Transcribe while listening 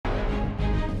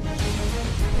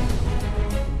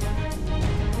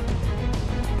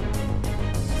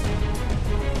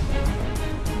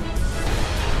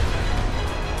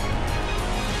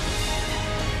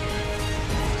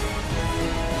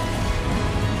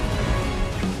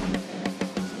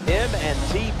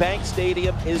AT&T Bank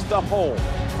Stadium is the home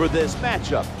for this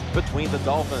matchup between the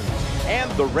Dolphins and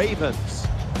the Ravens.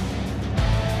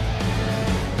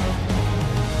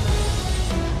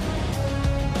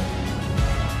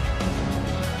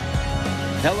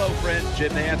 Hello, friends.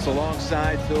 Jim Nantz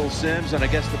alongside Phil Simms. And I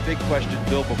guess the big question,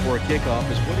 Phil, before kickoff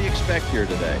is what do you expect here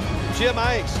today? Jim,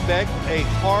 I expect a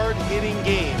hard-hitting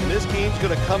game. This game's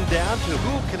going to come down to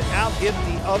who can out-hit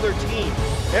the other team.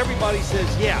 Everybody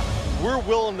says, yeah, we're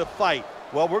willing to fight.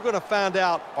 Well, we're going to find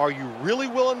out, are you really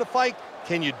willing to fight?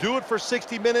 Can you do it for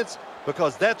 60 minutes?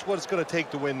 Because that's what it's going to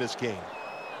take to win this game.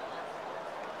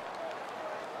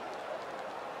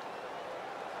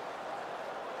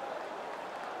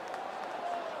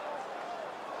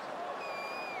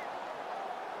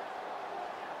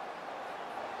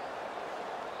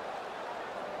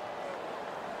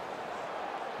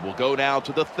 We'll go now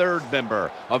to the third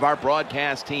member of our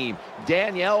broadcast team,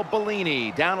 Danielle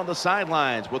Bellini, down on the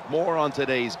sidelines with more on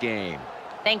today's game.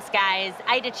 Thanks, guys.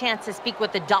 I had a chance to speak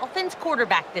with the Dolphins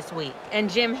quarterback this week. And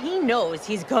Jim, he knows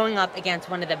he's going up against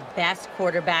one of the best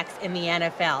quarterbacks in the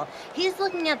NFL. He's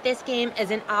looking at this game as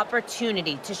an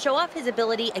opportunity to show off his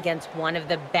ability against one of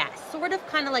the best. Sort of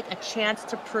kind of like a chance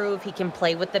to prove he can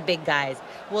play with the big guys.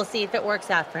 We'll see if it works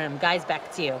out for him. Guys,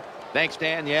 back to you. Thanks,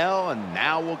 Danielle, and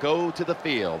now we'll go to the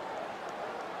field.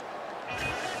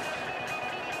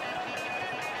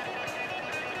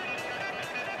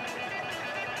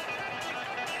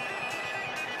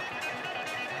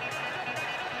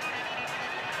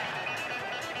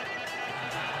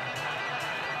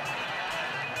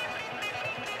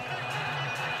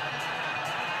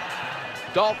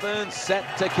 Dolphins set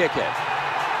to kick it.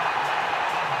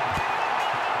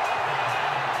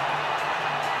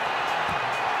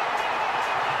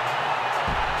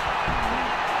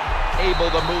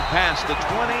 Able to move past the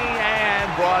 20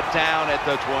 and brought down at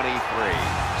the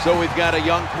 23. So we've got a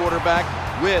young quarterback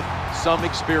with some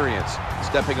experience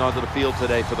stepping onto the field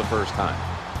today for the first time.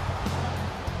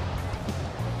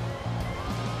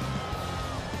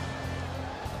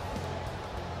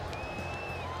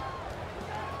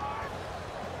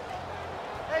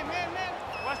 Hey, man,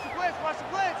 watch the blitz, watch the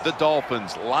blitz. The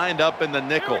Dolphins lined up in the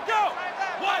nickel. Here we go.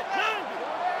 What?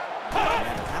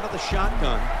 Out of the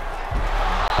shotgun.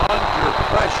 Under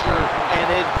pressure and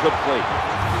incomplete.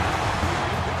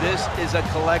 This is a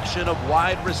collection of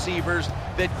wide receivers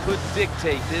that could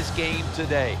dictate this game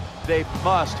today. They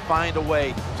must find a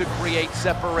way to create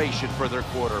separation for their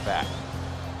quarterback.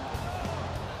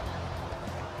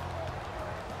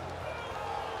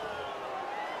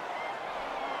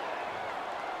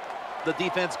 The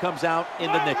defense comes out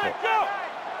in the nickel.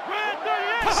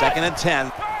 2nd and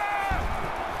 10.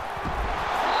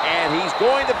 And he's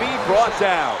going to be brought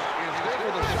down.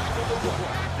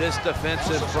 This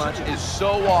defensive front is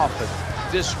so often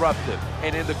disruptive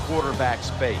and in the quarterback's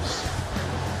face.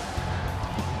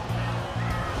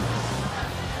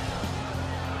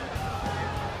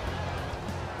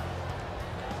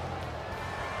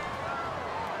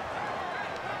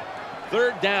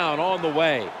 Third down on the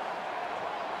way.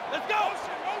 Let's go.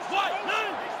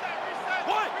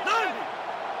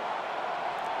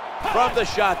 From the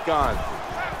shotgun.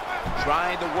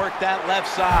 Trying to work that left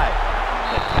side.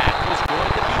 The tackle is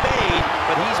going to be made,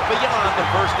 but he's beyond the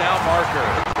first down marker.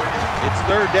 It's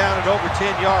third down and over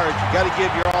 10 yards. You got to give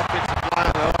your offensive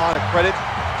line a lot of credit.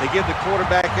 They give the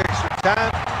quarterback extra time,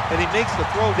 and he makes the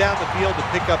throw down the field to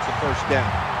pick up the first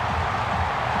down.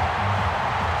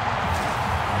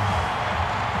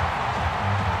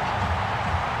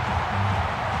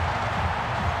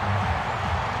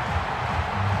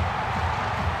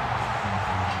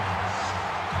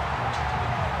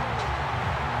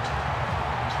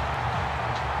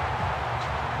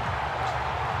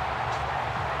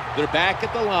 They're back at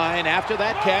the line after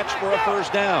that catch for a first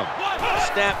down.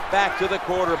 Snap back to the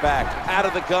quarterback, out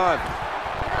of the gun,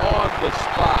 on the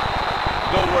spot.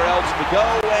 Nowhere else to go,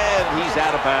 and he's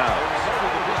out of bounds.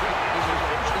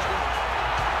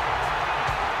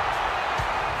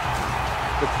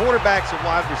 The quarterbacks and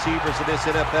wide receivers in this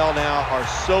NFL now are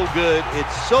so good.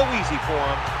 It's so easy for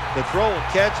them to throw and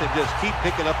catch and just keep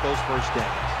picking up those first downs.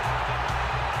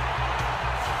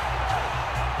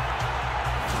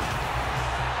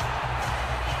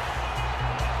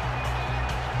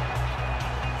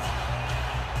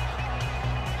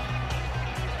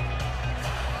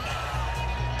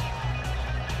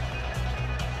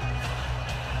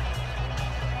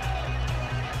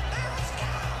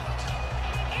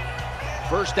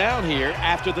 First down here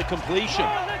after the completion.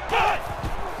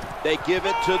 They give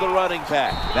it to the running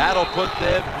back. That'll put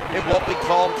them in what we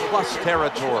call plus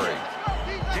territory.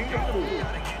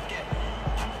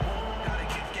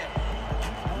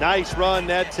 Nice run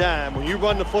that time. When you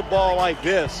run the football like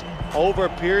this over a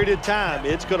period of time,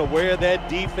 it's going to wear that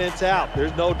defense out.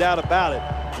 There's no doubt about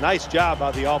it. Nice job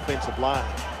by the offensive line.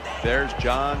 There's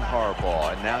John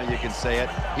Harbaugh, and now you can say it.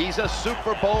 He's a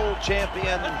Super Bowl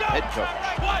champion head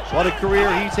coach. What a career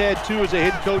he's had, too, as a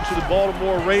head coach of the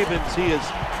Baltimore Ravens. He has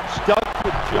stuck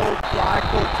with Joe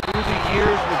Flacco through the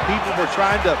years when people were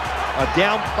trying to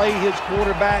downplay his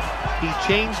quarterback. He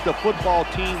changed the football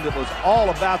team that was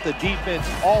all about the defense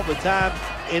all the time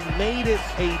and made it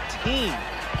a team.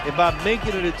 And by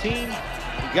making it a team,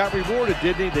 he got rewarded,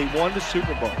 didn't he? They won the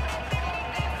Super Bowl.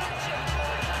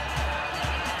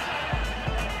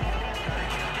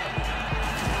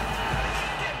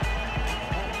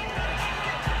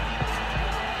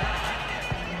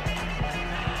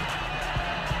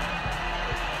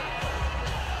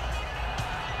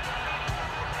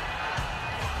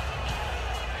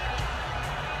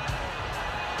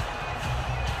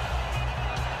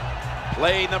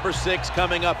 Play number 6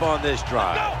 coming up on this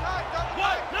drive.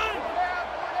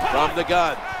 From the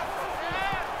gun.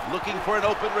 Looking for an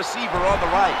open receiver on the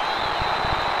right.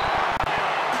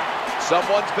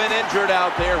 Someone's been injured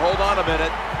out there. Hold on a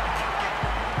minute.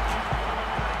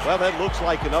 Well, that looks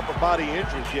like an upper body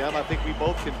injury, Jim. I think we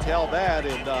both can tell that.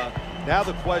 And now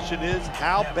the question is,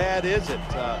 how bad is it?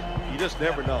 You just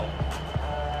never know.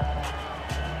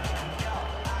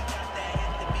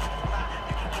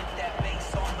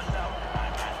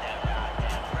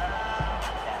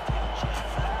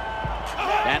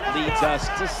 That leads us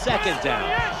to second down.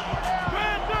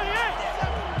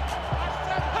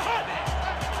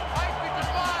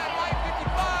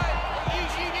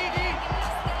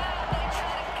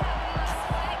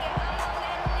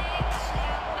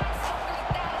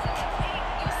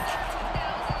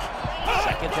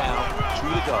 Second down,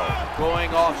 2 to go.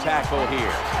 Going off tackle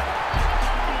here.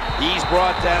 He's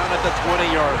brought down at the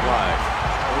 20-yard line.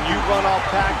 When you run off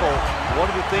tackle, one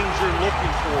of the things you're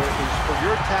looking for is for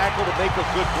your tackle to make a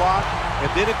good block, and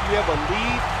then if you have a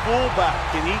lead fullback,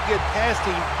 can he get past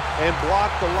him and block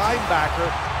the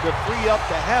linebacker to free up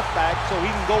the halfback so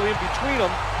he can go in between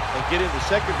them and get in the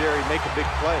secondary and make a big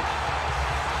play.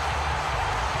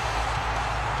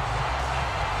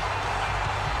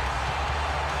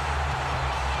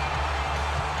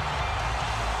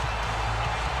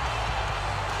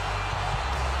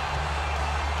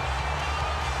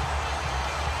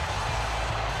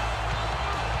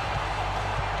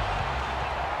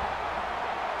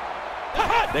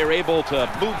 They're able to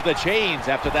move the chains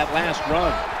after that last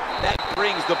run. That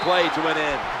brings the play to an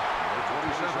end.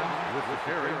 With the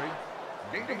carry,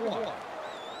 gain of 1.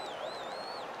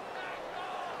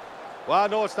 Well, I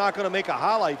know it's not going to make a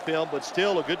highlight film, but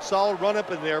still a good solid run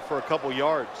up in there for a couple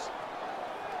yards.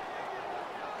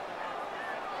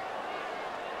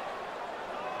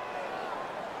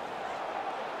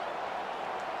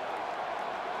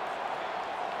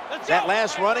 That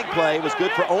last running play was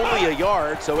good for only a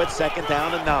yard, so it's second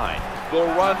down and 9. They'll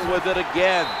run with it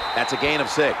again. That's a gain of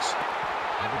 6.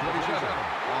 Number 27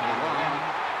 on the line.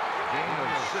 Gain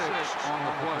of 6 on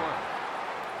the play.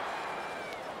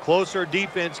 Closer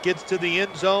defense gets to the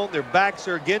end zone. Their backs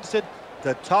are against it.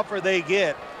 The tougher they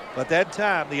get. But that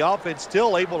time, the offense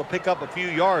still able to pick up a few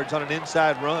yards on an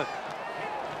inside run.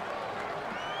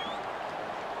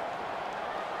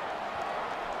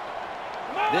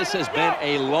 This has been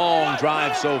a long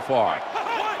drive so far.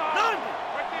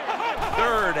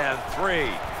 3rd and 3.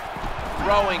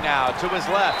 Throwing out to his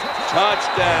left.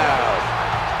 Touchdown.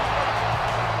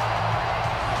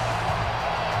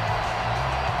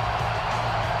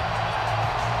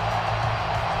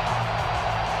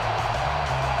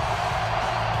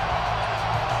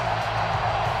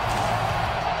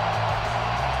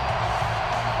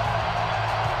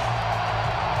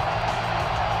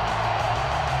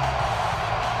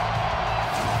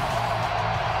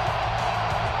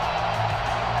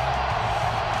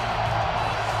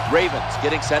 Ravens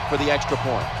getting set for the extra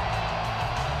point.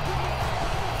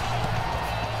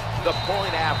 The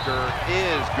point after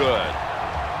is good.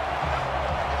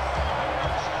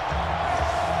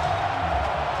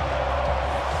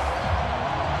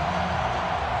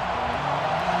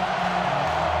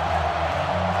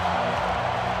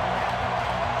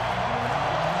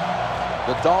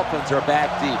 The Dolphins are back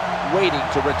deep, waiting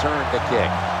to return the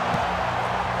kick.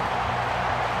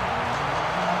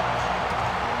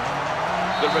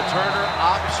 The returner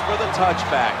opts for the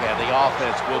touchback, and the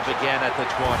offense will begin at the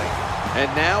 20. And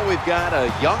now we've got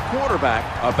a young quarterback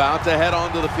about to head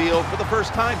onto the field for the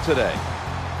first time today.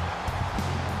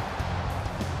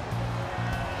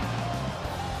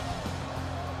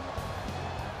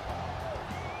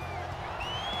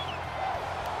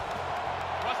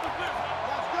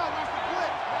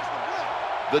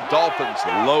 The Dolphins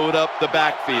load up the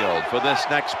backfield for this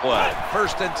next play.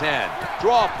 1st and 10.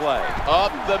 Draw play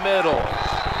up the middle.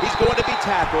 He's going to be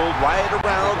tackled right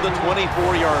around the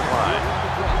 24-yard line.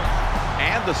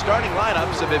 And the starting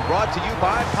lineups have been brought to you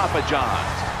by Papa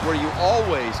John's, where you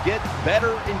always get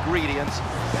better ingredients,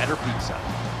 better pizza.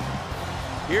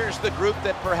 Here's the group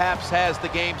that perhaps has the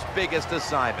game's biggest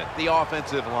assignment, the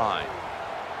offensive line.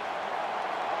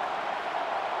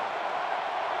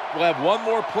 We'll have one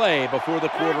more play before the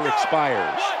quarter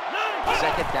expires.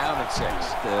 2nd down and 6.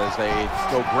 As they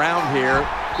go ground here,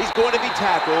 he's going to be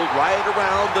tackled right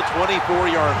around the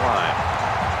 24-yard line.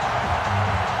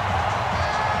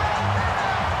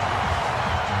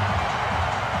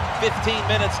 "15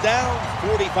 minutes down,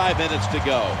 45 minutes to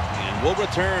go." And we'll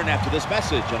return after this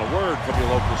message and a word from your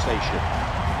local station.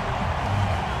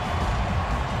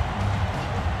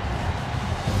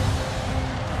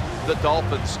 The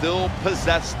Dolphins still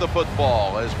possess the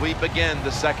football as we begin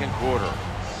the 2nd quarter.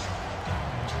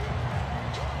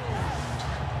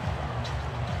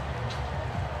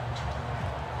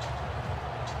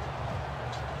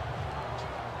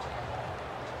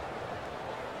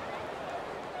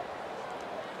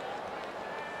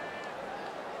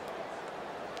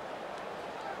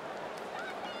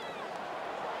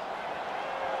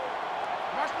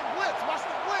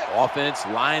 Offense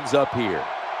lines up here.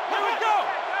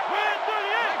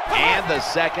 And the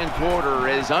 2nd quarter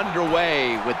is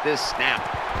underway with this snap.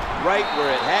 Right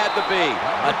where it had to be.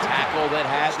 A tackle that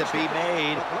had to be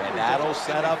made, and that'll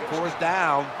set up 4th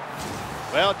down.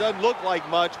 Well, it doesn't look like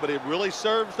much, but it really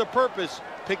serves the purpose.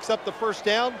 Picks up the 1st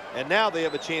down, and now they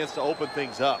have a chance to open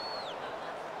things up.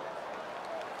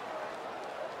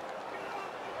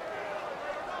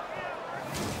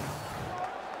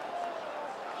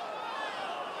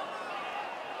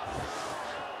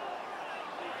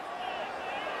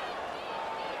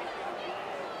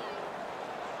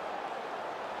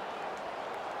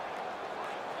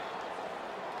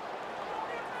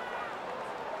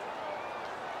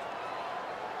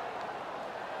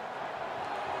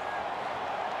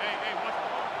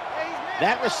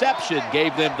 That reception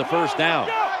gave them the 1st down.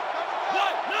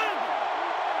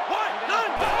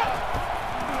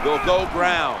 They'll go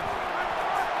ground.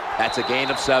 That's a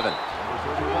gain of 7.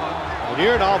 When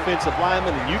you're an offensive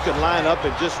lineman and you can line up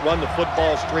and just run the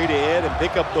football straight ahead and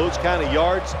pick up those kind of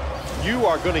yards, you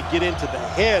are going to get into the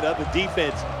head of the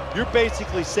defense. You're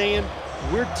basically saying,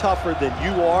 we're tougher than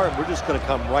you are, and we're just going to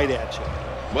come right at you.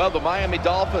 Well, the Miami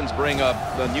Dolphins bring up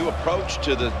a new approach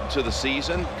to the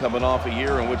season, coming off a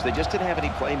year in which they just didn't have any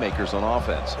playmakers on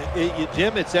offense.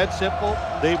 Jim, it's that simple.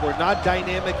 They were not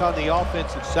dynamic on the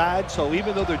offensive side, so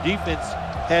even though their defense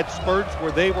had spurts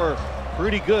where they were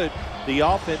pretty good, the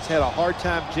offense had a hard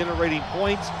time generating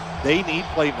points. They need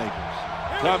playmakers.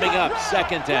 Coming up,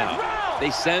 2nd down. They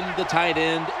send the tight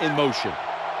end in motion.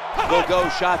 They'll go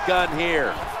shotgun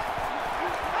here.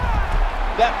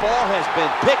 That ball has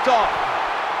been picked off.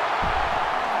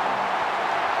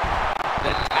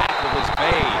 The tackle is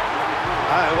made.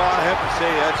 Well, I have to say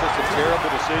that's just a terrible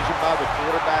decision by the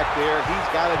quarterback there. He's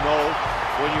got to know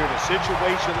when you're in a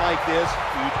situation like this,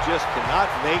 you just cannot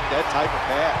make that type of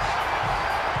pass.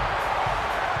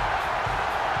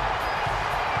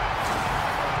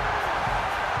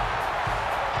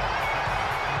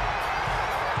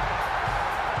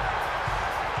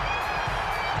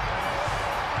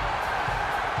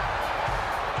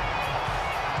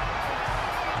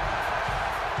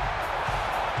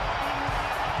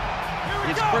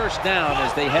 It's 1st down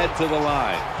as they head to the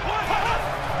line.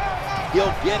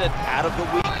 He'll get it out of the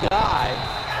weak guy.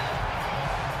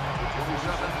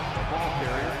 27, the ball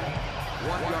carrier.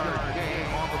 1-yard gain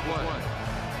on the play.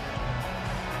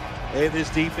 Hey, this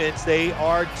defense, they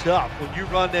are tough. When you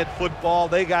run that football,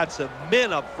 they got some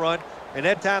men up front, and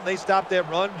that time they stopped that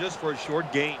run just for a short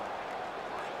gain.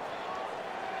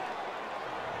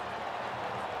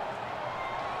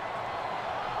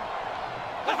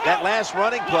 That last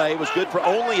running play was good for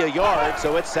only a yard,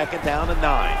 so it's 2nd down and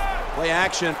 9. Play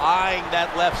action, eyeing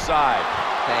that left side.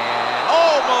 And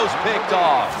almost picked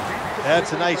off.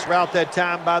 That's a nice route that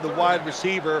time by the wide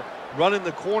receiver, running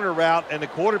the corner route, and the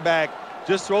quarterback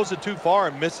just throws it too far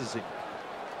and misses him.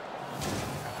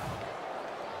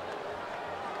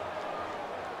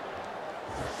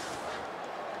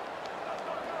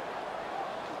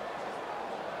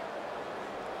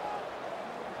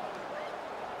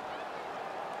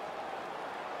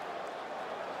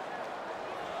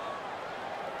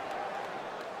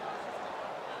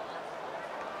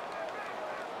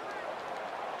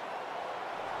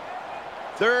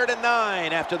 Third and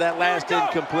 9 after that last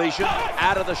incompletion.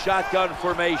 Out of the shotgun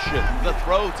formation. The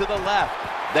throw to the left.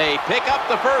 They pick up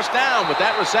the first down with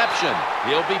that reception.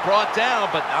 He'll be brought down,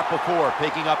 but not before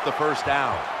picking up the first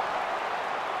down.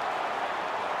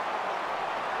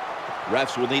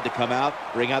 Refs will need to come out,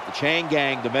 bring out the chain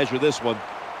gang to measure this one.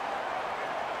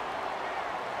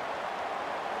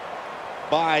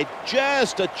 By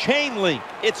just a chain link,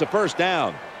 it's a first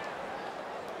down.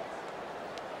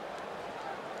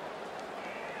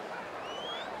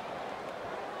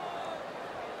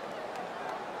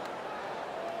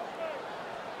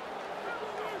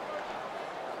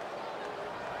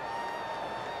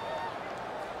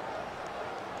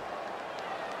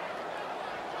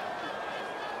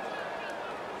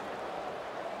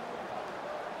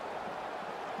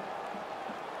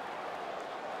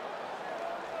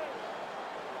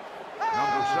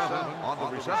 Number 7 on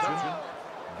the reception.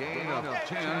 Gain of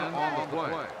 10 on the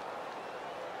play.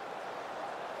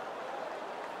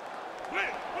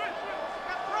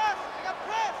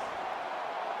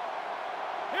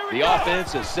 The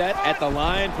offense is set at the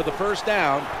line for the first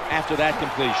down after that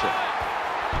completion.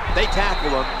 They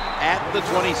tackle him at the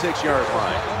 26-yard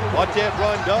line. What that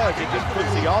run does, it just puts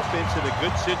the offense in a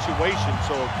good situation.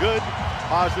 So a good,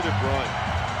 positive run.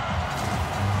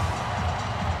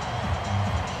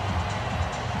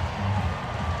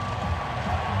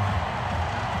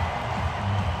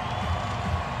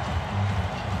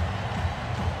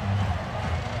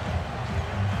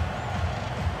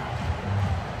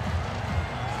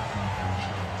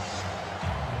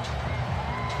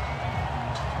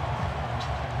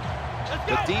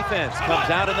 The defense comes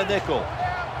out in the nickel.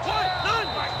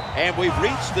 And we've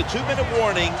reached the 2-minute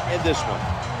warning in this one.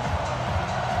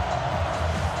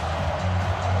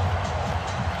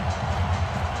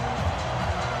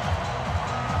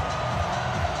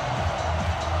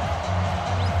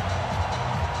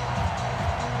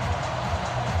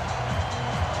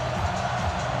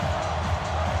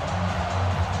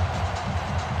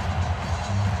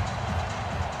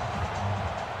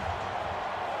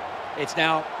 It's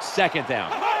now second down.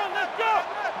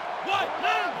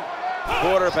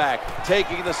 Quarterback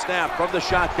taking the snap from the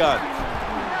shotgun.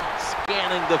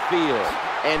 Scanning the field.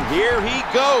 And here he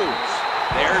goes.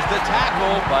 There's the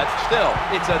tackle, but still,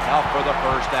 it's enough for the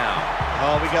first down.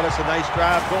 Oh, we got us a nice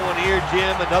drive going here,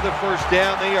 Jim. Another first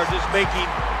down. They are just making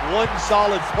one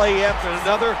solid play after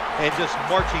another and just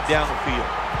marching down the field.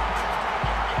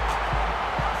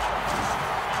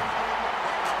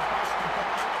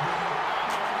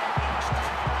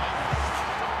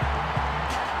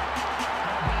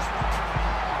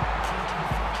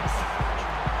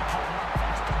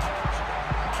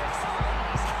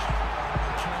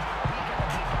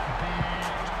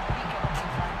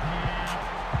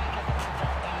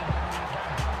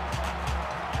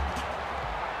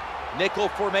 Nickel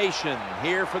formation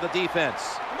here for the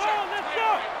defense.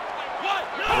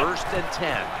 First and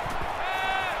 10.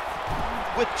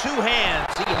 With two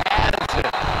hands, he has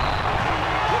it.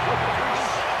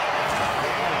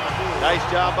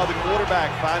 Nice job by the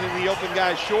quarterback finding the open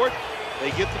guy short.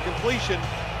 They get the completion.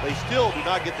 They still do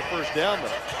not get the first down, though.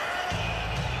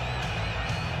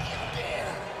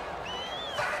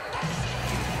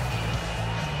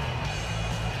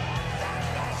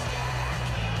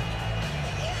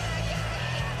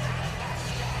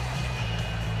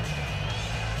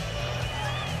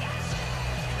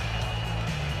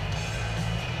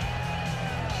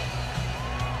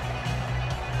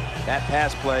 That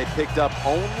pass play picked up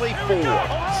only 4.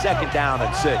 Second down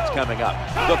and 6 coming up.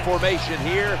 The formation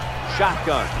here,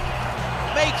 shotgun.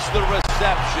 Makes the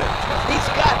reception. He's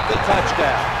got the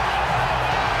touchdown.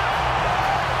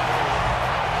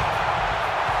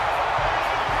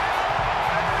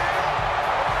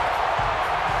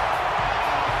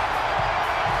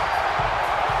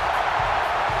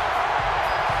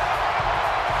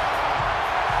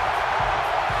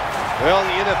 Well,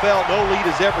 in the NFL, no lead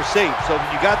is ever safe. So when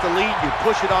you got the lead, you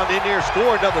push it on in there,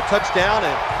 score another touchdown,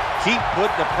 and keep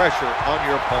putting the pressure on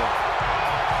your opponent.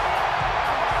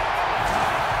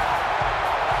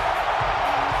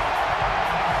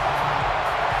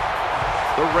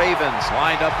 The Ravens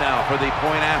lined up now for the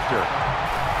point after.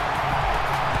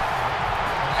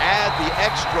 Add the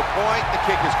extra point, the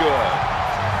kick is good.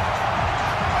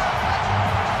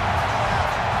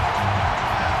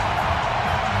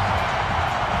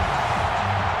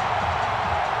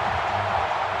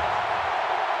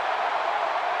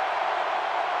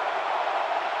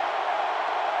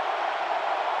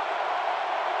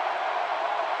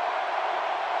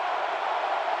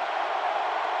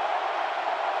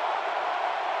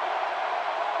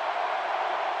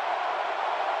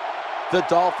 The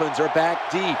Dolphins are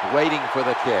back deep, waiting for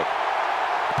the kick.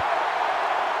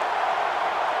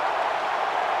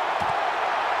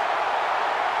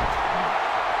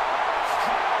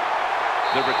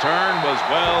 The return was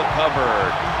well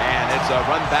covered, and it's a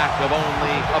run back of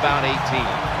only about 18.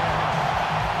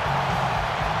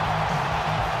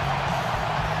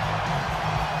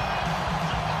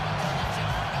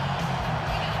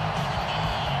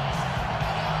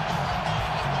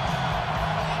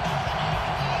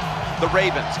 The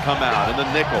Ravens come out in the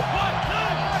nickel.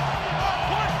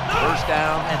 First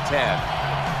down and 10.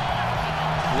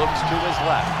 Looks to his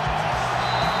left.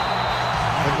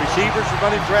 When receivers are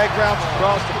running drag routes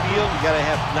across the field, you got to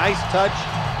have nice touch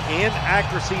and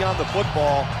accuracy on the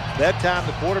football. That time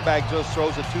the quarterback just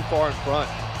throws it too far in front.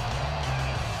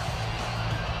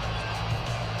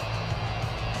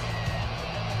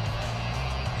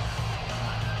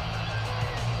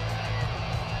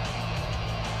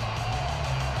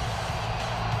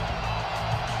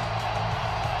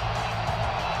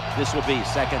 This will be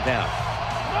second down.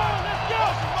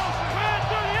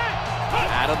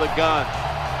 Out of the gun.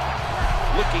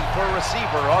 Looking for a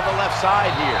receiver on the left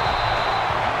side here.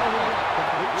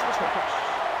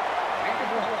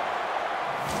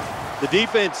 The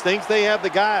defense thinks they have the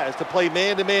guys to play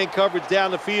man-to-man coverage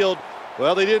down the field.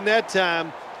 Well, they didn't that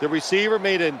time. The receiver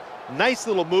made a nice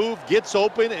little move, gets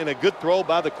open, and a good throw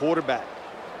by the quarterback.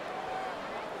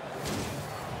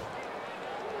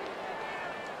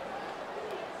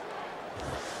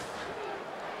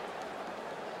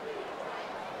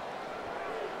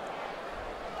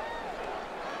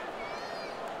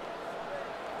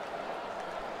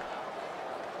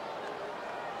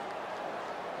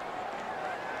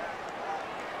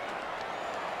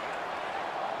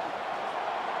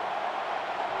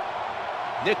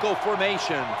 Nickel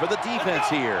formation for the defense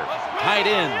here. Tight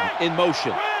end in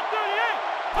motion.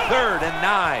 3rd and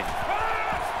 9.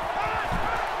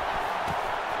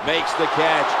 Makes the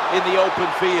catch in the open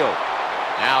field.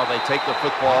 Now they take the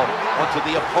football onto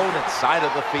the opponent's side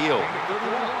of the field.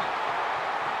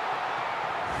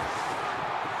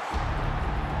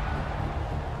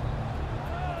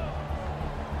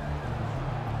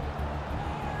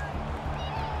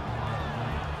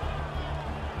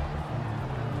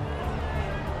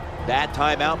 That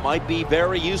timeout might be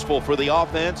very useful for the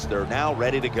offense. They're now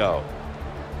ready to go.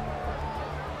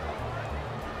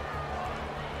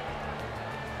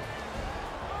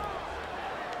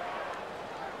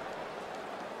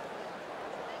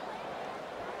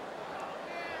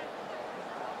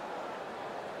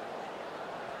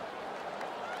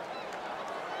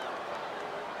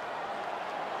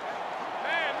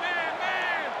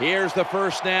 Here's the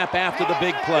first snap after the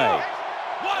big play.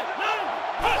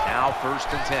 Now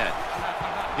 1st and 10.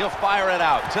 He'll fire it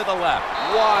out to the left.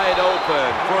 Wide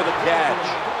open for the catch.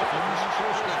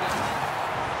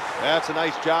 That's a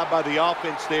nice job by the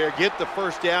offense there. Get the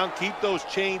first down, keep those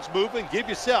chains moving, give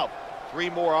yourself 3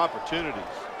 more opportunities.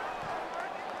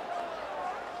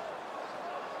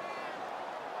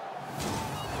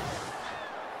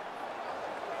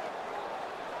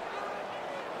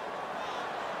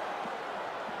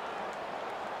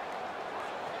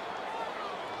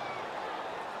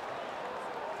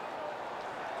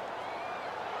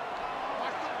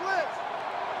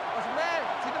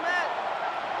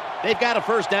 They've got a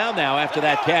first down now after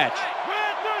that catch.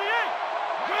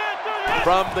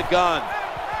 From the gun.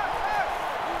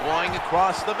 Going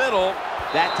across the middle.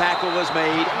 That tackle was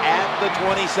made at the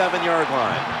 27-yard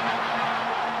line.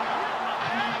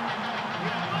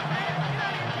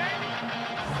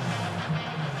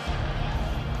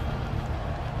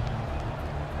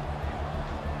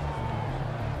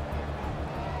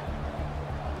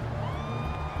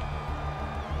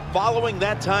 Following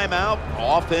that timeout,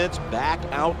 offense back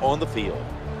out on the field.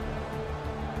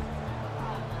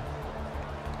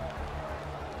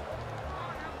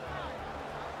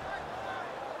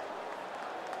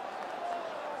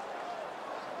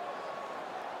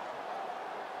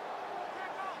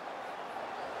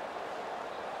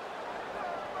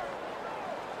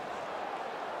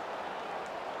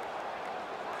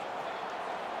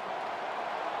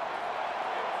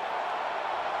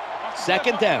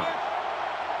 Second down.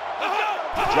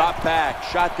 Drop back,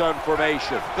 shotgun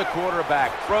formation. The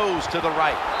quarterback throws to the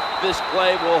right. This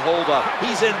play will hold up.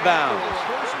 He's inbounds.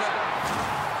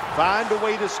 Find a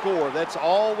way to score. That's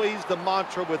always the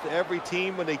mantra with every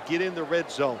team when they get in the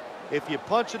red zone. If you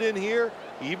punch it in here,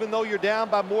 even though you're down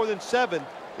by more than 7,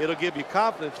 it'll give you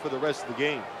confidence for the rest of the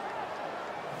game.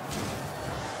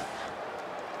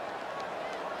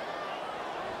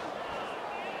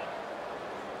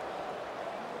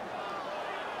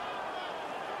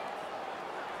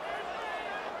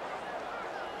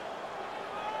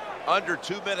 Under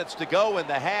 2 minutes to go in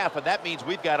the half, and that means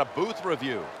we've got a booth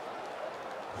review.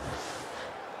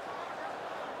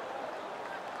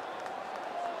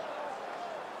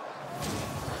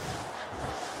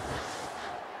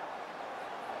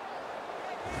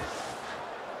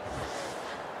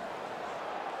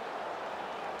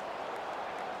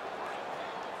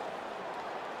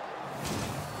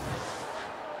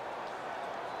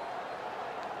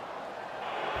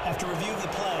 After review of the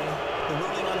play, the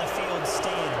ruling on the field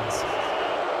stands.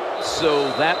 So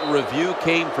that review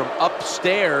came from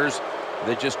upstairs.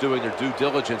 They're just doing their due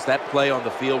diligence. That play on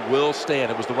the field will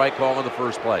stand. It was the right call in the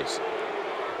first place.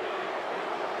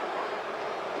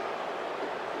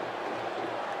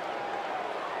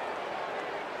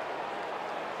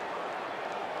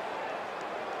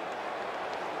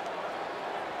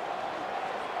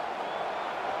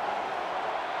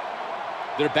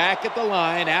 They're back at the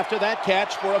line after that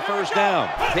catch for a first down.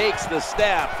 Takes the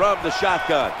snap from the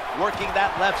shotgun, working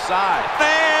that left side.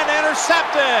 And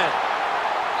intercepted!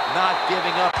 Not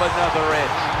giving up another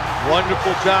inch.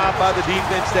 Wonderful job by the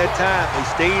defense that time. They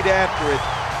stayed after it,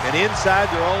 and inside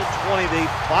their own 20, they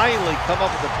finally come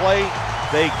up with the play.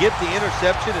 They get the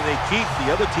interception, and they keep the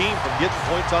other team from getting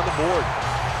points on the board.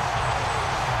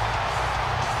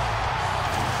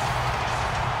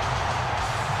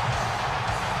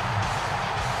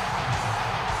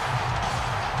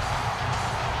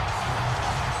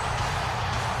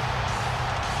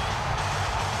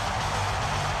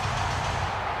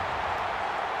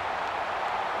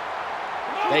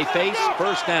 They face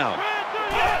first down.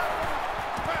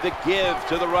 The give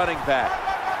to the running back.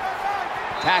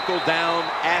 Tackled down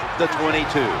at the 22.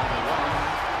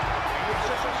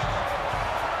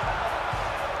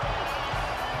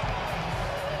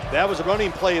 That was a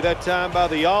running play that time by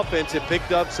the offense. It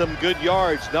picked up some good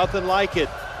yards. Nothing like it.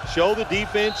 Show the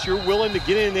defense you're willing to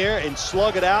get in there and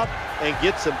slug it out and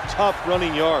get some tough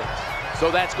running yards. So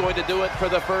that's going to do it for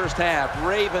the first half.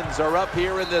 Ravens are up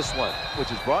here in this one,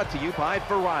 which is brought to you by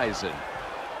Verizon.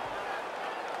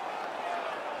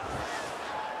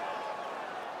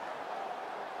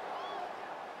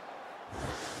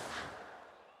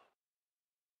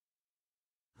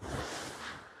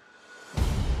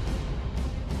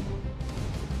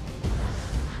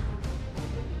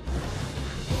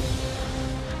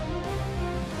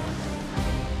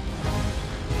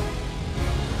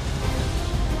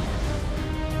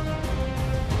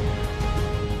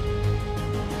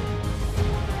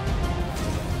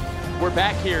 We're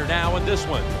back here now in this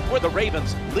one, where the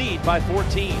Ravens lead by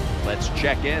 14. Let's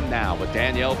check in now with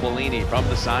Danielle Bellini from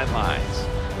the sidelines.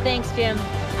 Thanks, Jim.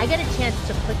 I got a chance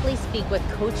to quickly speak with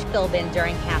Coach Philbin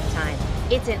during halftime.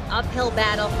 It's an uphill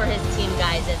battle for his team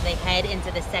guys as they head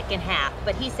into the second half,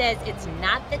 but he says it's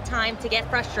not the time to get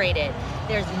frustrated.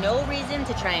 There's no reason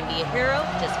to try and be a hero.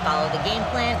 Just follow the game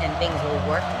plan and things will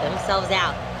work themselves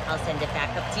out. I'll send it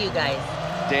back up to you guys.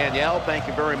 Danielle, thank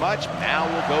you very much. Now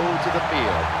we'll go to the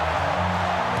field.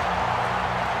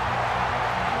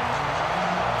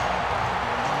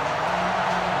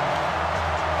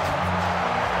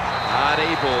 Not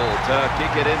able to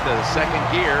kick it into the second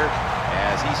gear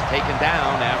as he's taken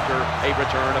down after a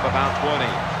return of about 20.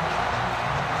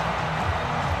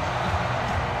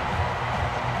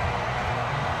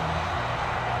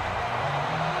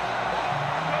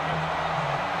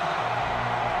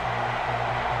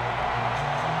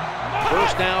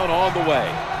 First down on the way.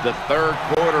 The third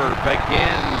quarter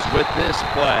begins with this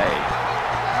play.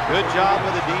 Good job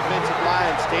with the defensive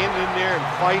line standing in there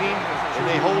and fighting, and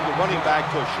they hold the running back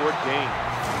to a short gain.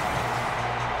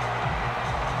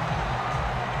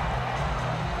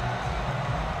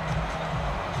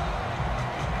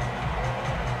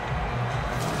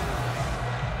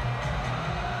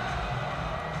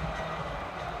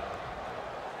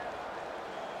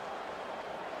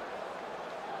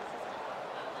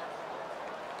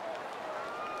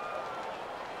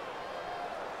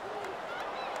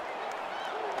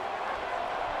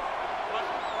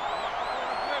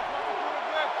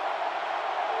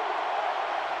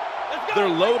 They're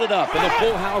loaded up in a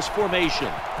full house formation.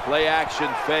 Play action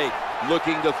fake,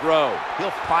 looking to throw.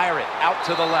 He'll fire it out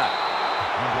to the left.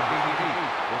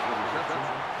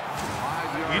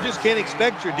 You just can't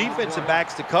expect your defensive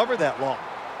backs to cover that long.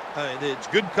 It's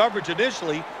good coverage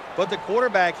initially, but the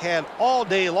quarterback had all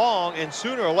day long, and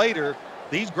sooner or later,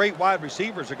 these great wide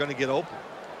receivers are going to get open.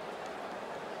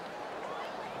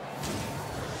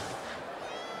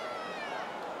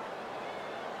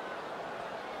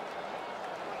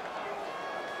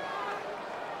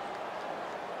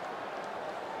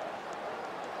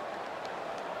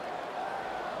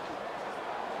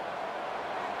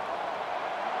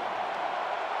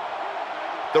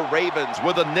 The Ravens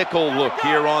with a nickel look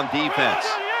here on defense.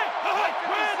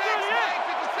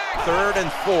 3rd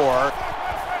and 4.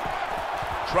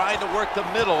 Trying to work the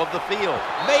middle of the field.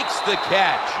 Makes the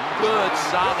catch. Good,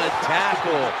 solid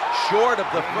tackle. Short of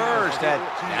the first. And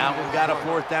now we've got a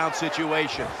 4th down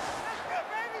situation.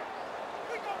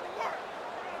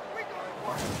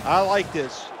 I like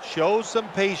this. Show some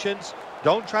patience.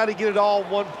 Don't try to get it all in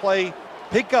one play.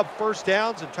 Pick up first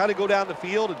downs and try to go down the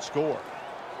field and score.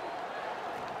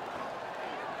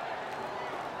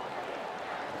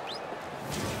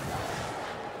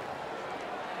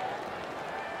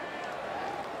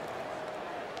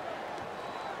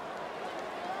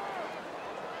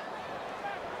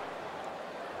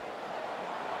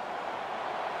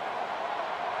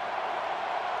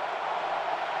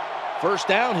 First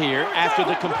down here after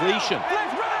the completion.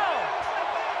 And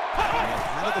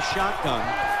out of the shotgun.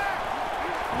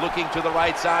 Looking to the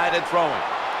right side and throwing.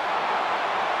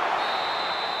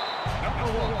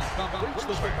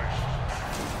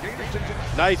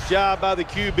 Nice job by the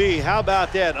QB. How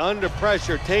about that? Under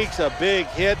pressure, takes a big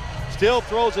hit, still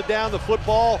throws it down the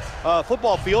football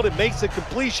field and makes the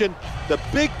completion. The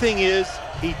big thing is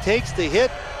he takes the hit,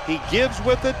 he gives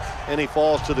with it, and he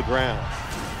falls to the ground.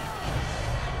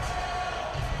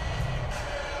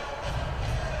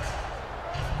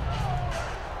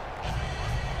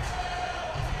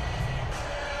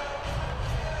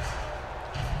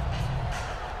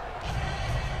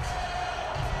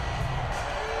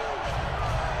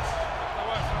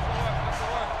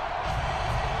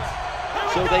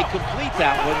 So they complete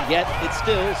that one, yet it's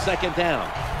still second down.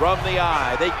 From the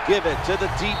eye, they give it to the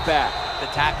deep back. The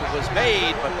tackle was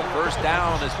made, but the first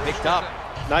down is picked up.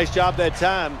 Nice job that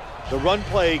time. The run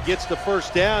play gets the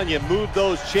first down. You move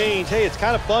those chains. Hey, it's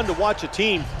kind of fun to watch a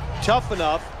team tough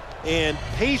enough and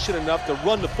patient enough to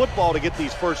run the football to get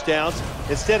these first downs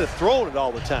instead of throwing it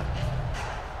all the time.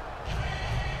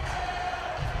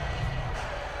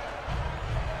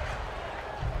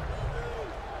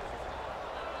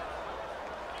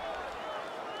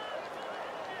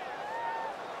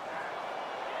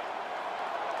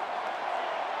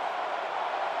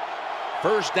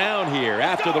 First down here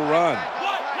after the run.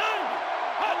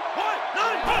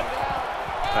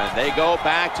 And they go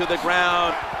back to the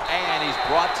ground, and he's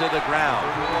brought to the ground.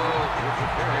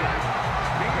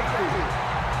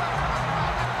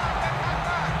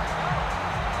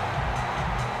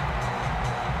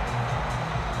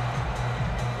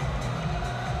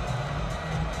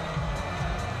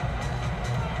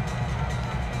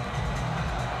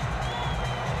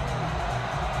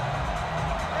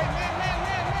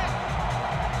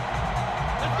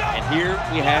 Here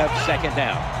we have second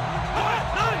down.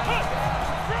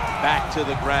 Back to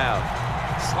the ground.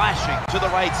 Slashing to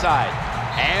the right side.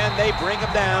 And they bring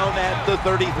him down at the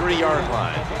 33-yard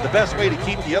line. The best way to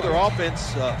keep the other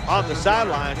offense on the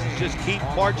sidelines is just keep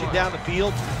marching down the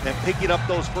field and picking up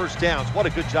those first downs. What a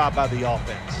good job by the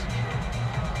offense.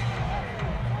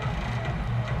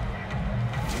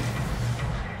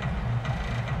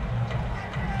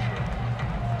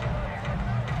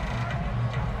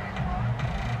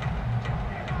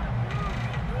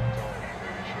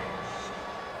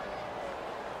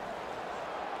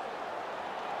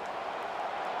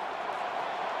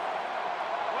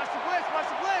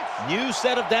 New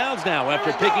set of downs now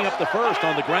after picking up the first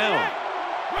on the ground.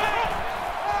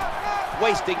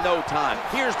 Wasting no time.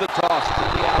 Here's the toss to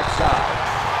the outside.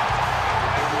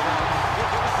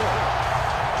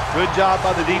 Good job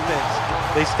by the defense.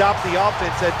 They stopped the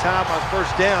offense that time on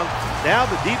first down. Now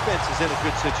the defense is in a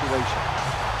good situation.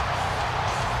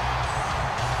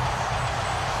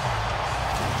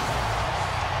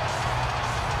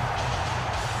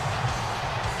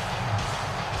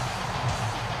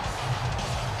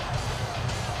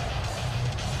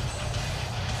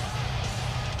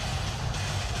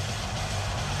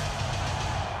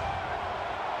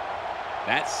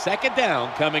 That's second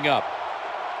down coming up.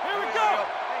 Here we go.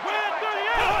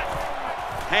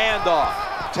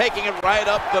 Handoff. Taking it right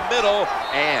up the middle.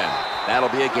 And that'll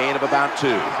be a gain of about 2.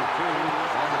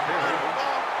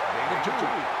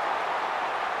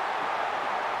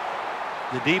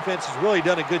 The defense has really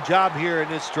done a good job here in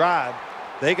this drive.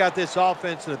 They got this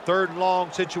offense in a 3rd and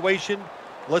long situation.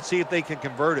 Let's see if they can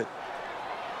convert it.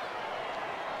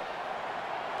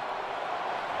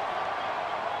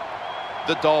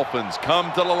 The Dolphins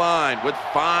come to the line with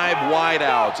 5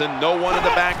 wideouts and no one in the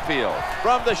backfield.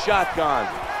 From the shotgun,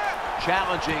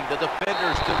 challenging the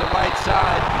defenders to the right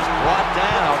side. He's brought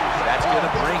down. That's going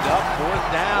to bring up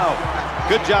 4th down.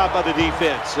 Good job by the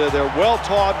defense. They're well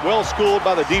taught, well schooled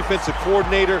by the defensive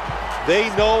coordinator. They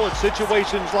know in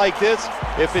situations like this,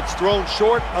 if it's thrown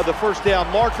short of the first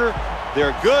down marker,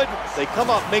 they're good. They come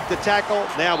up, make the tackle.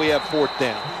 Now we have 4th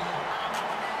down.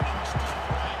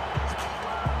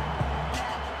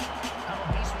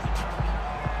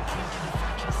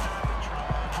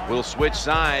 We'll switch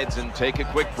sides and take a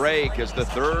quick break as the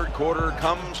 3rd quarter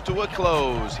comes to a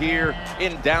close here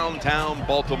in downtown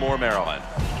Baltimore, Maryland.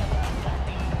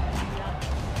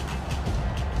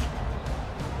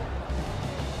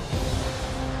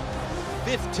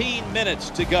 "15 minutes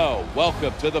to go."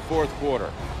 Welcome to the 4th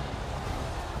quarter.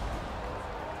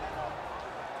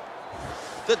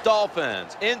 The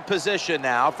Dolphins in position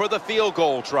now for the field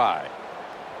goal try.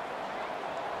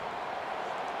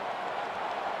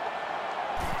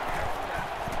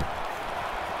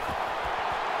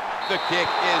 The kick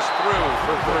is through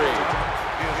for 3.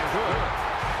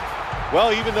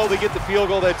 Well, even though they get the field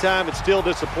goal that time, it's still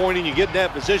disappointing. You get in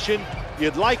that position,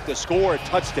 you'd like to score a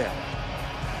touchdown.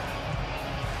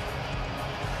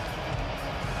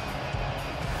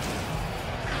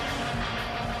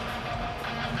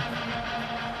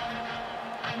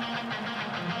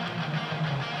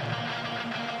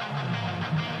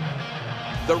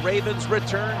 The Ravens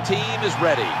return team is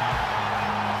ready.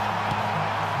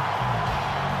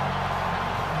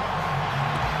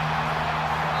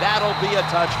 That'll be a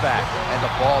touchback, and the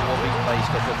ball will be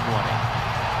placed at the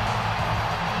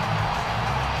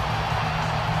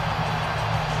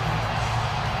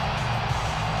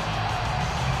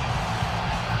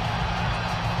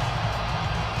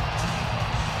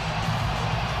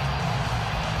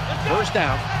 20. First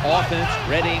down, offense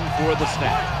readying for the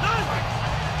snap.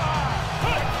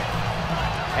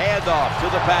 Handoff to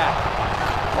the back.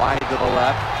 Wide to the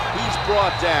left. He's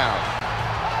brought down.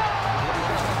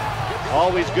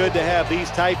 Always good to have these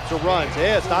types of runs.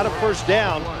 Yeah, it's not a first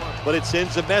down, but it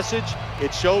sends a message.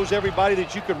 It shows everybody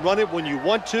that you can run it when you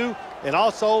want to, and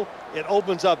also it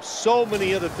opens up so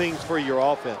many other things for your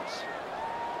offense.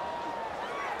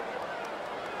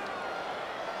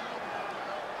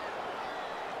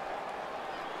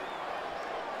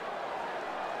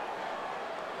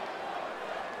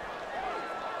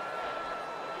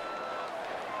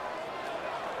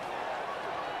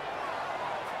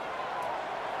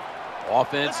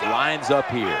 Offense lines up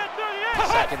here.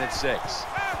 2nd and 6.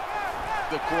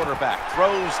 The quarterback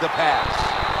throws the pass.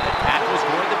 The tackle's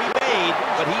going to be made,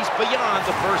 but he's beyond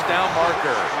the first down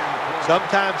marker.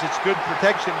 Sometimes it's good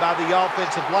protection by the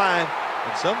offensive line,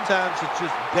 and sometimes it's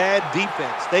just bad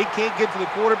defense. They can't get to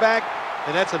the quarterback,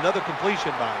 and that's another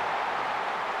completion by him.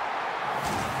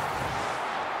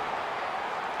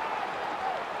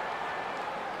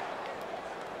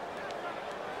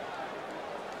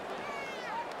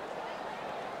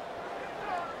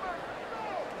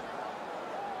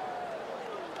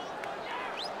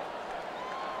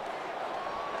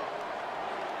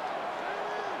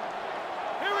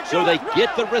 So they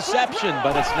get the reception,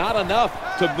 but it's not enough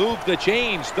to move the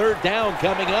chains. 3rd down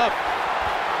coming up.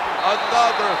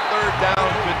 Another 3rd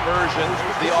down conversion.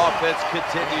 The offense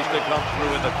continues to come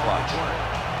through in the clutch.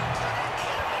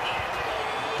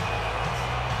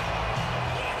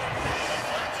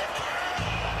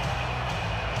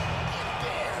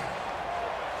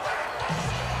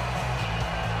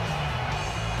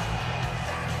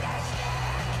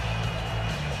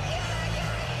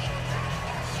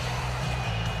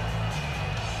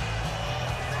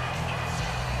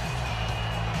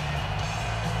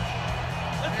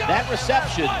 That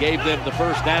reception gave them the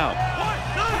first down.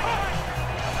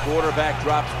 Quarterback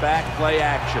drops back, play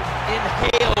action.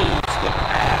 Inhales the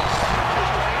pass.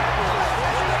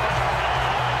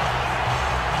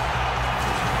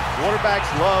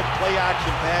 Quarterbacks love play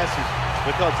action passes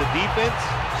because the defense,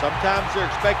 sometimes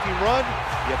they're expecting run.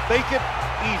 You fake it,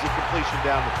 easy completion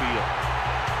down the field.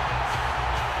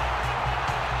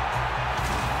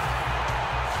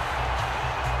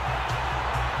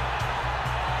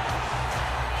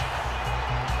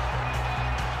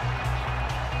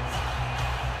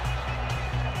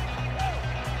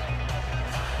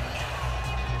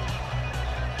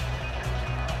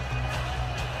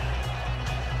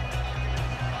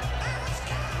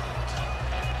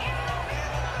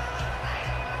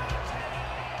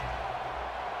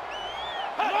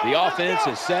 The offense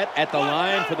is set at the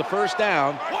line for the first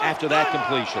down after that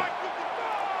completion.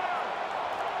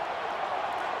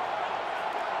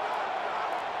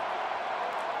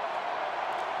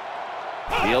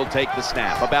 He'll take the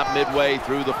snap about midway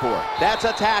through the 4th. That's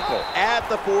a tackle at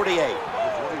the 48.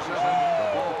 47,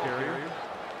 the ball carrier.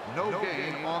 No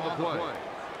gain on the play.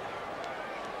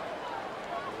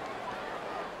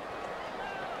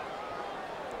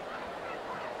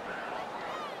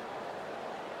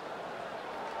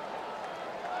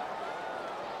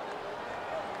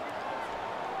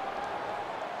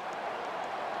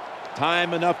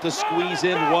 Time enough to squeeze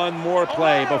in one more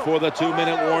play before the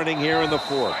 2-minute warning here in the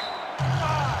 4th.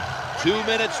 2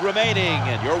 minutes remaining,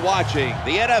 and you're watching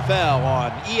the NFL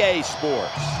on EA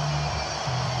Sports.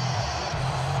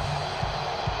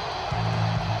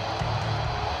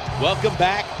 Welcome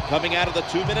back, coming out of the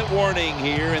 2-minute warning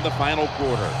here in the final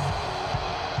quarter.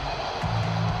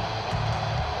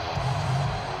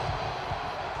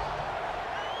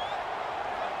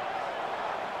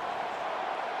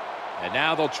 And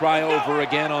now they'll try over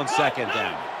again on 2nd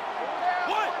down.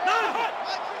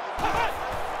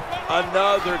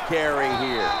 Another carry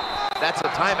here. That's a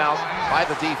timeout by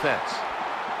the defense.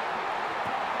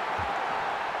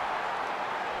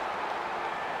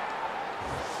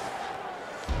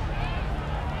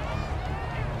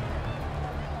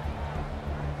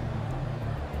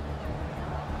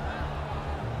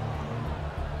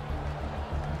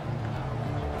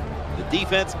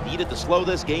 Defense needed to slow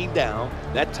this game down.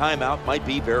 That timeout might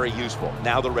be very useful.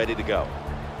 Now they're ready to go.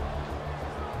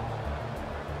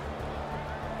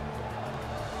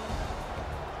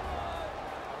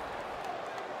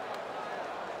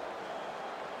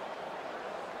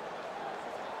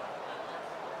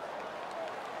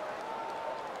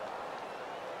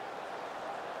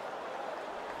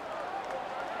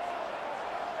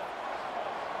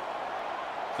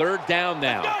 Third down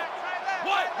now.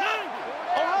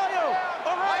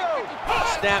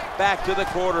 Snap back to the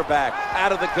quarterback.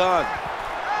 Out of the gun.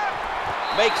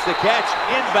 Makes the catch.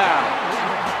 Inbound.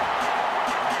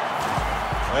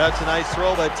 Well, that's a nice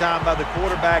throw that time by the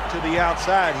quarterback to the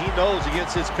outside. He knows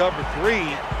against his cover 3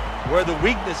 where the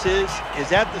weakness is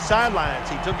at the sidelines.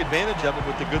 He took advantage of it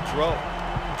with the good throw.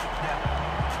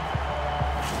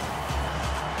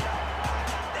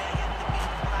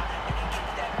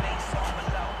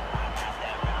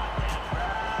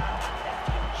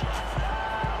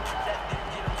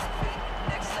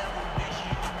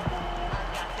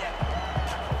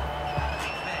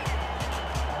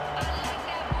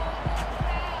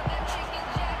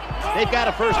 They've got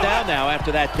a first down now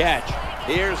after that catch.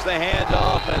 Here's the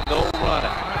handoff, and they'll run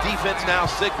it. Defense now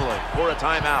signaling for a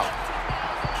timeout.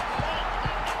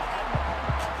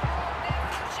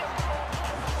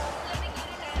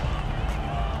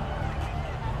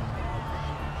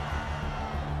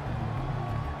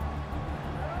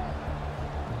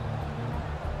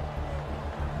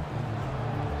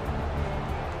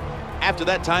 After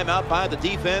that timeout by the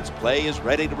defense, play is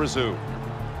ready to resume.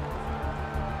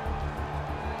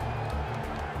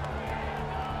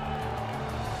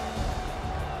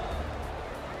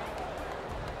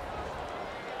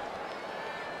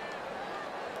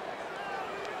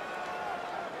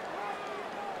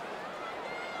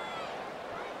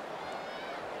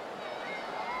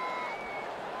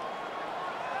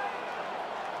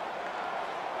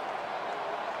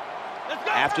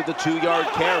 After the 2-yard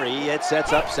carry, it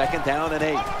sets up 2nd down and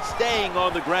 8. Staying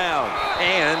on the ground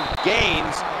and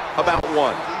gains about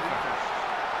 1.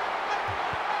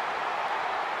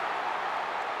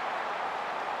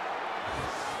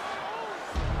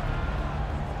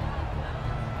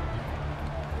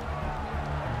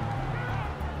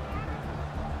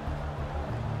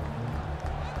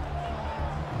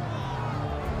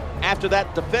 After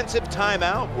that defensive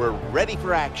timeout, we're ready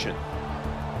for action.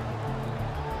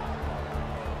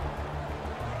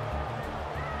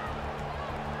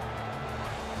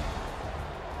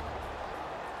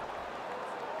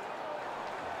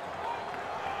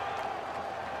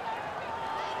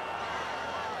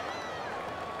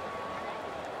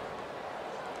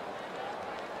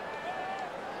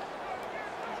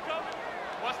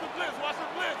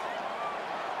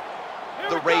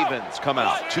 The Ravens come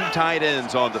out. 2 tight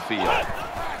ends on the field.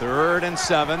 3rd and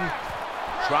 7.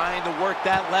 Trying to work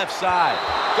that left side.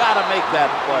 Gotta make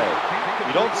that play.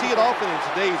 You don't see it often in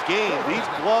today's game. These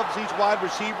gloves these wide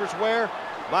receivers wear,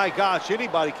 my gosh,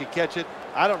 anybody could catch it.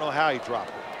 I don't know how he dropped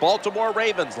it. Baltimore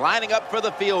Ravens lining up for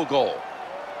the field goal.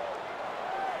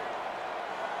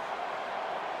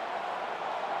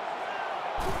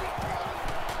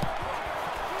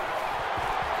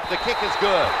 The kick is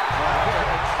good.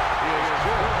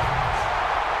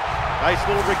 Nice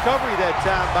little recovery that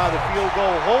time by the field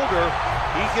goal holder.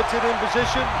 He gets it in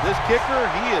position. This kicker,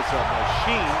 he is a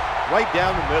machine right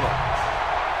down the middle.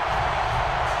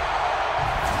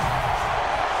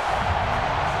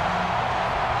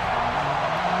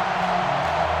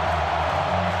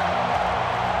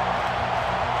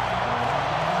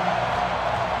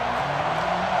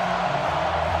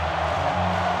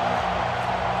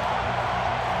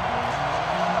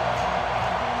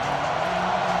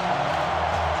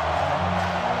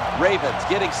 Ravens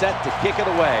getting set to kick it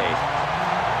away.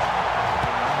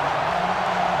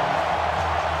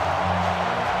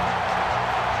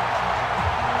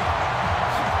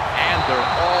 And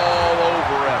they're all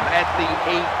over him at the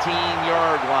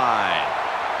 18-yard line.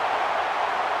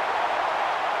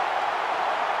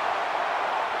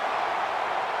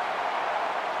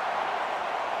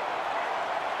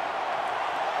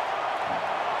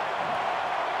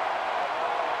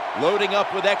 Loading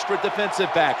up with extra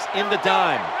defensive backs in the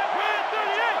dime.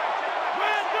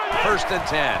 1st and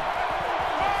 10.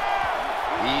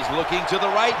 He's looking to the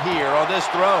right here on this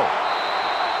throw.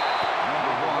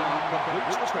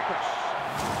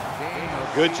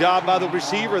 Good job by the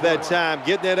receiver that time.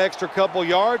 Getting that extra couple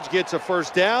yards, gets a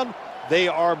first down. They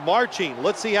are marching.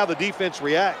 Let's see how the defense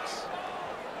reacts.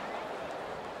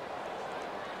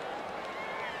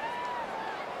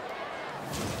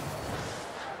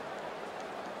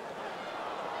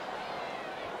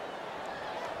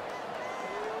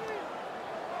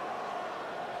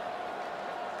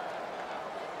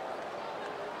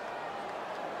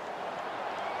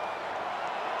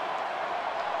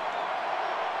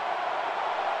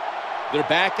 They're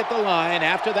back at the line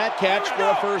after that catch for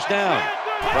a first down.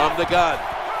 From the gun.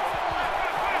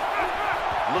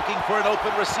 Looking for an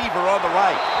open receiver on the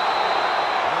right.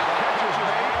 Catch is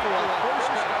made for a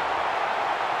first down.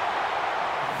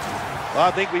 Well,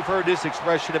 I think we've heard this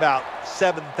expression about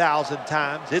 7,000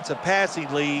 times. It's a passing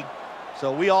league,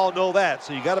 so we all know that.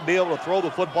 So you got to be able to throw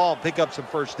the football and pick up some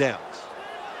first downs.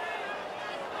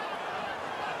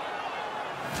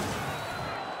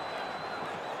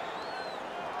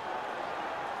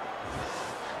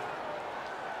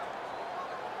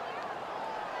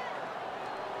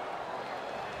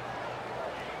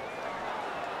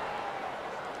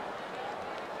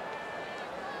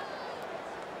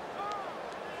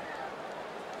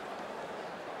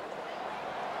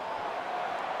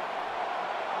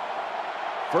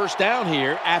 First down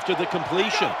here after the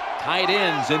completion. Tight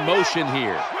ends in motion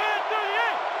here.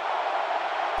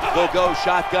 They'll go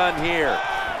shotgun here.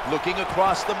 Looking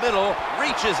across the middle,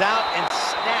 reaches out and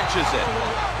snatches it.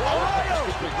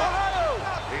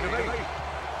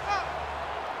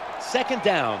 Second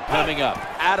down coming up.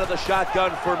 Out of the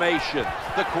shotgun formation.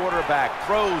 The quarterback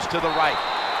throws to the right.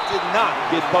 Did not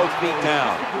get both feet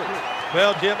down.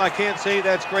 Well, Jim, I can't say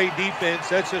that's great defense.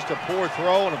 That's just a poor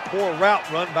throw and a poor route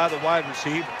run by the wide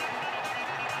receiver.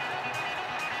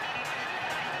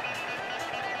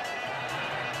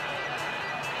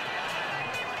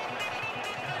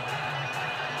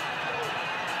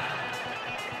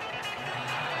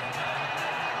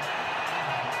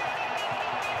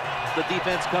 The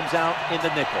defense comes out in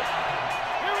the nickel.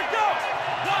 Here we go.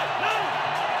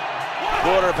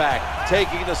 Quarterback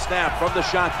taking the snap from the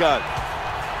shotgun.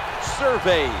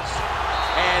 Surveys,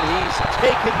 and he's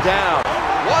taken down.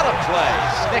 What a play.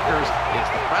 Snickers is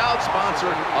the proud sponsor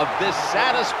of this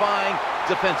satisfying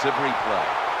defensive replay.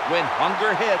 When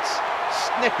hunger hits,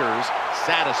 Snickers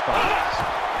satisfies.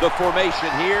 The formation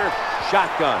here,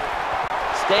 shotgun.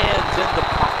 Stands in the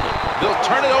pocket. They'll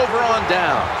turn it over on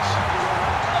downs.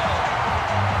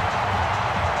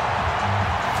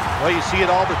 Well, you see it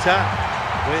all the time.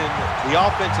 When the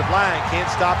offensive line can't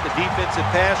stop the defensive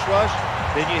pass rush,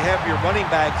 then you have your running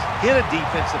backs hit a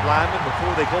defensive lineman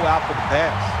before they go out for the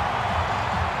pass.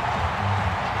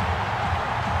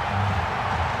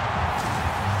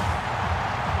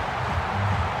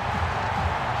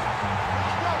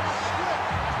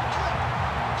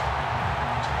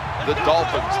 The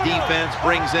Dolphins defense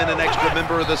brings in an extra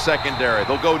member of the secondary.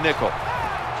 They'll go nickel.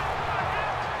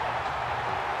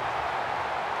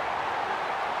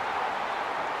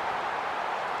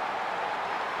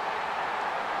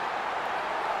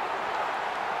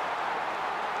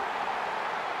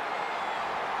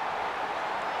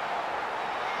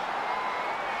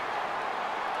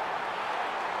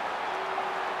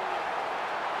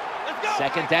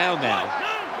 Second down now.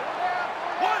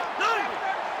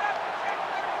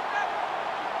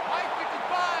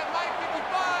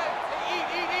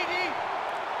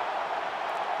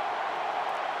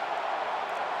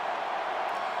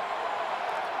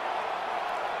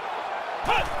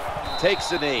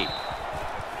 Takes a knee.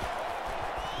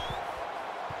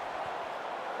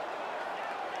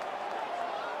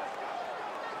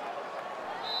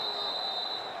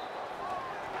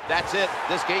 That's it.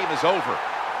 This game is over.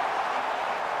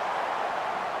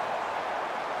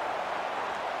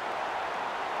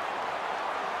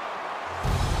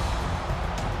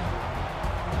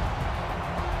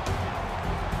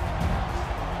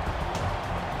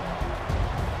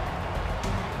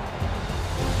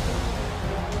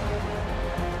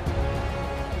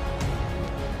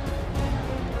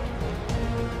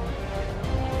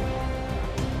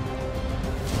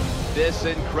 This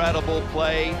incredible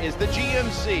play is the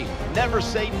GMC never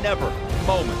say never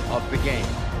moment of the game.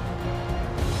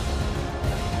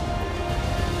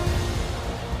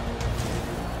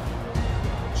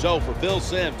 So for Bill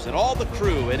Sims and all the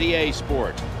crew at EA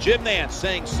Sports, Jim Nance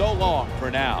saying so long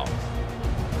for now.